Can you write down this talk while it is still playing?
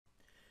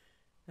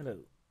Hello.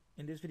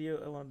 In this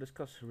video I want to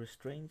discuss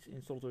restraints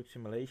in SolidWorks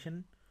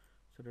Simulation.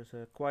 So there's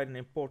quite an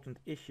important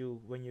issue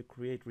when you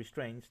create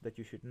restraints that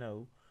you should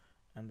know,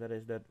 and that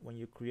is that when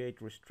you create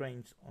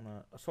restraints on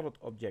a solid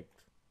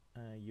object,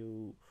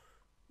 you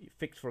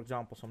fix, for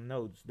example, some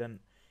nodes, then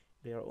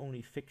they are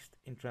only fixed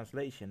in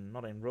translation,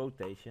 not in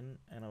rotation.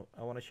 And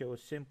I want to show a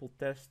simple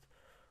test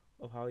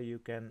of how you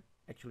can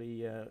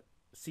actually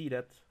see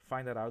that,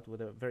 find that out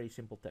with a very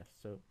simple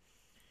test. So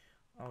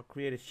I'll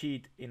create a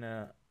sheet in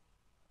a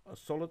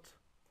solid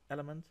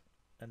element,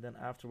 and then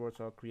afterwards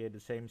I'll create the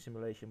same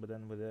simulation but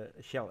then with a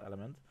shell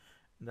element,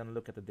 and then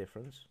look at the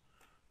difference.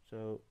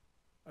 So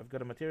I've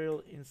got a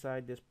material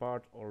inside this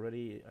part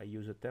already. I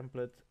use a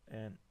template,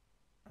 and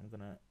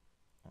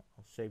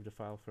I'll save the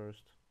file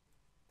first.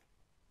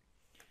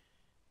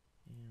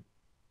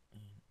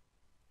 In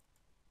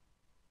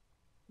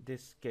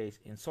this case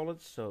in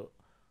solids, so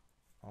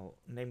I'll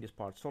name this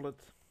part solid.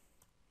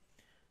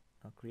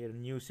 I'll create a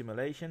new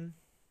simulation,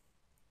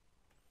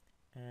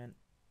 and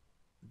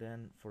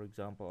then, for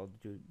example, I'll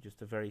do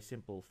just a very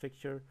simple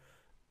fixture.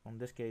 On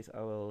this case,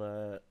 I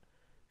will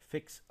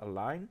fix a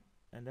line,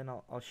 and then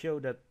I'll show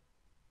that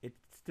it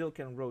still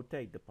can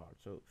rotate the part.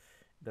 So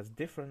that's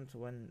different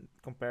when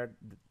compared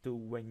to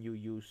when you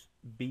use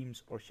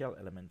beams or shell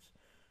elements.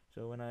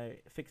 So when I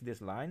fix this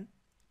line,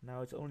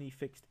 now it's only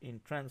fixed in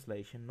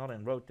translation, not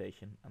in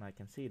rotation, and I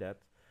can see that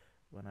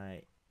when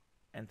I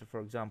enter, for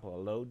example,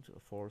 a load, a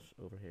force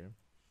over here,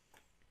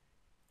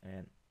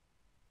 and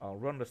I'll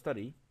run the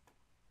study,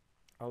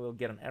 I will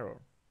get an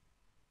error.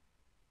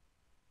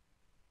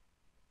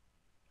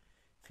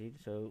 See,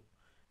 so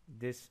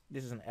this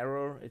is an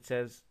error. It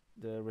says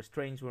the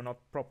restraints were not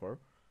proper,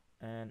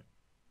 and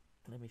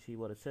let me see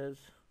what it says.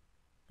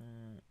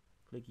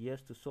 Click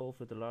yes to solve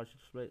with the large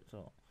display.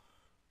 So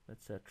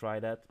let's try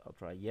that. I'll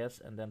try yes,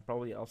 and then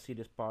probably I'll see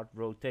this part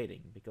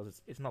rotating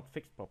because it's not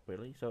fixed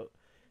properly, so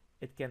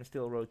it can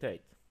still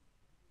rotate.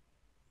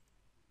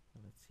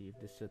 Let's see if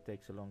this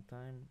takes a long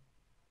time.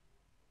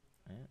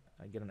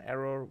 I get an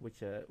error,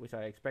 which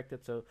I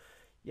expected. So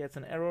yeah, it's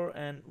an error,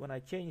 and when I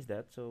change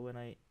that, so when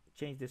I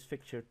change this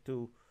fixture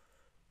to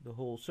the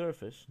whole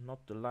surface,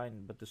 not the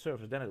line but the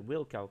surface, then it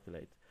will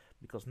calculate,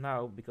 because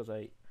now, because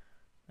I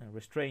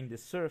restrain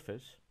this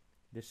surface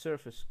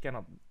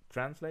cannot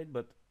translate,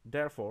 but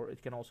therefore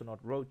it can also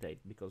not rotate,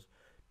 because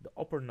the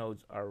upper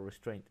nodes are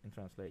restrained in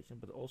translation,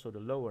 but also the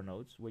lower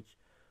nodes, which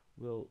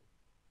will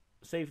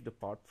save the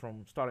part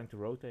from starting to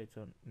rotate.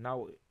 So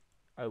now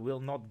I will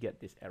not get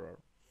this error.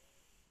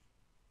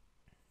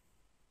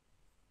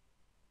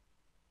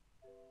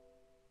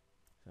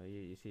 So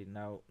you see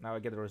now I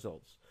get the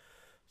results.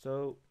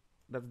 So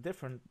that's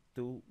different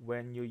to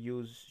when you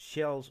use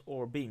shells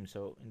or beams.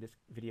 So in this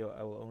video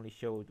I will only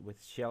show it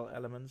with shell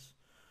elements.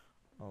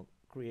 I'll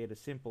create a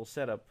simple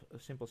setup, a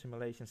simple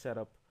simulation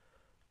setup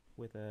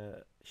with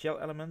shell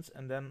elements,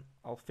 and then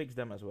I'll fix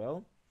them as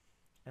well.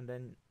 And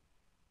then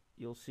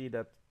you'll see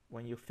that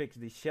when you fix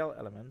these shell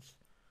elements,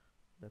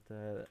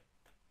 that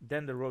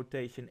then the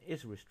rotation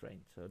is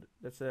restrained. So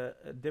that's a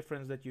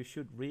difference that you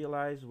should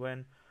realize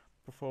when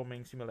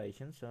performing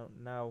simulations. So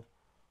now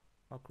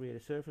I'll create a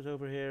surface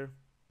over here,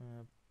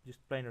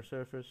 just planar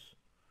surface.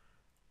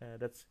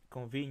 That's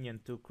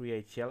convenient to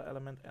create shell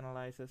element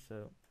analysis,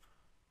 so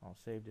I'll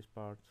save this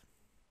part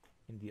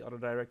in the other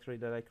directory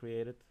that I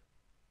created.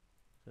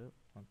 So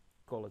I'll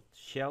call it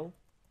shell,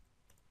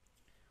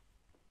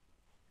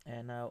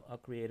 and now I'll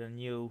create a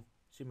new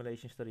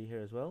simulation study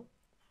here as well.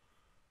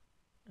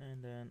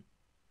 And then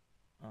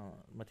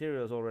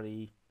material is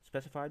already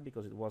specified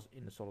because it was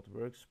in the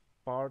SolidWorks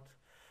part.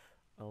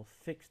 I'll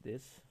fix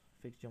this,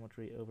 fixed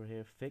geometry over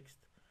here,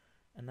 fixed.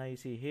 And now you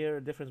see here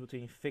a difference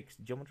between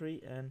fixed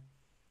geometry and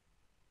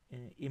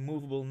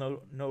immovable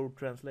no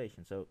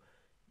translation. So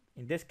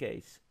in this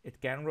case it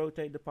can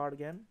rotate the part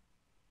again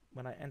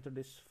when I enter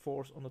this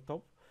force on the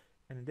top,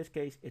 and in this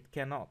case it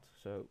cannot.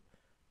 So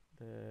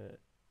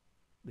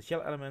the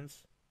shell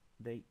elements,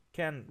 they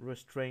can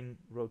restrain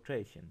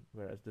rotation,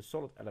 whereas the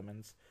solid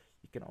elements,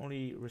 you can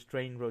only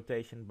restrain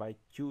rotation by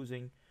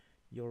choosing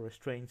your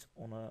restraints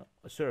on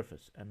a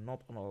surface and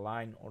not on a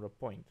line or a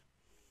point.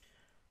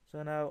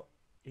 So now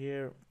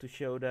here, to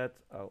show that,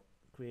 I'll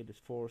create this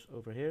force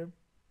over here,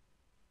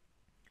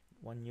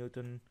 1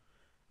 Newton.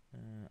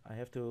 I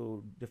have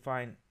to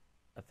define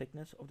a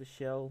thickness of the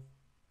shell,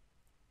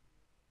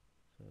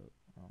 so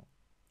I'll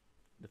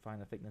define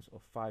a thickness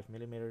of 5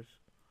 millimeters,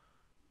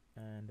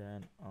 and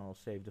then I'll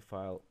save the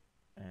file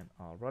and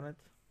I'll run it,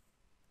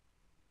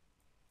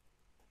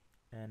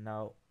 and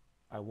now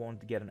I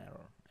won't get an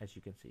error, as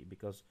you can see,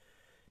 because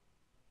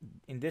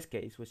in this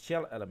case with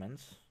shell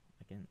elements,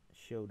 I can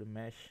show the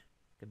mesh.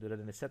 I can do that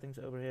in the settings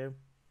over here,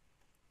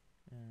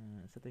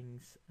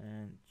 settings,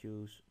 and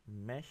choose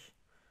mesh.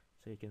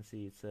 So you can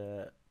see it's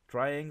a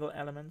triangle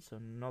element, so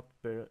not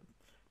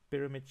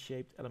pyramid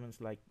shaped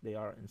elements like they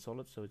are in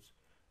solid. So it's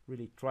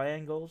really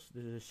triangles.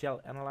 This is a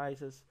shell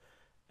analysis,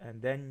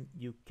 and then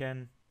you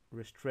can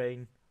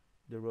restrain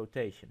the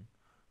rotation.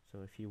 So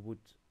if you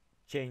would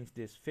change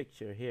this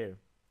fixture here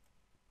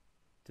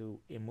to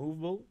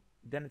immovable,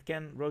 then it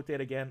can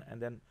rotate again,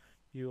 and then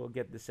you will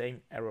get the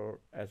same error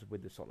as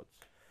with the solids.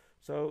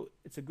 So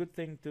it's a good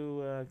thing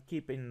to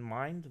keep in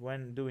mind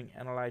when doing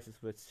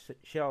analysis with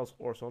shells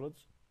or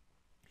solids.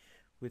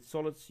 With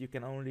solids you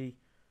can only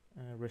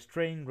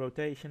restrain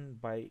rotation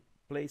by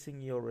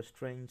placing your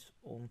restraints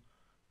on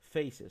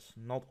faces,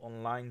 not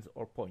on lines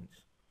or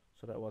points.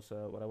 So that was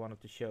what I wanted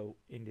to show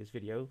in this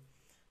video.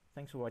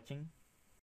 Thanks for watching.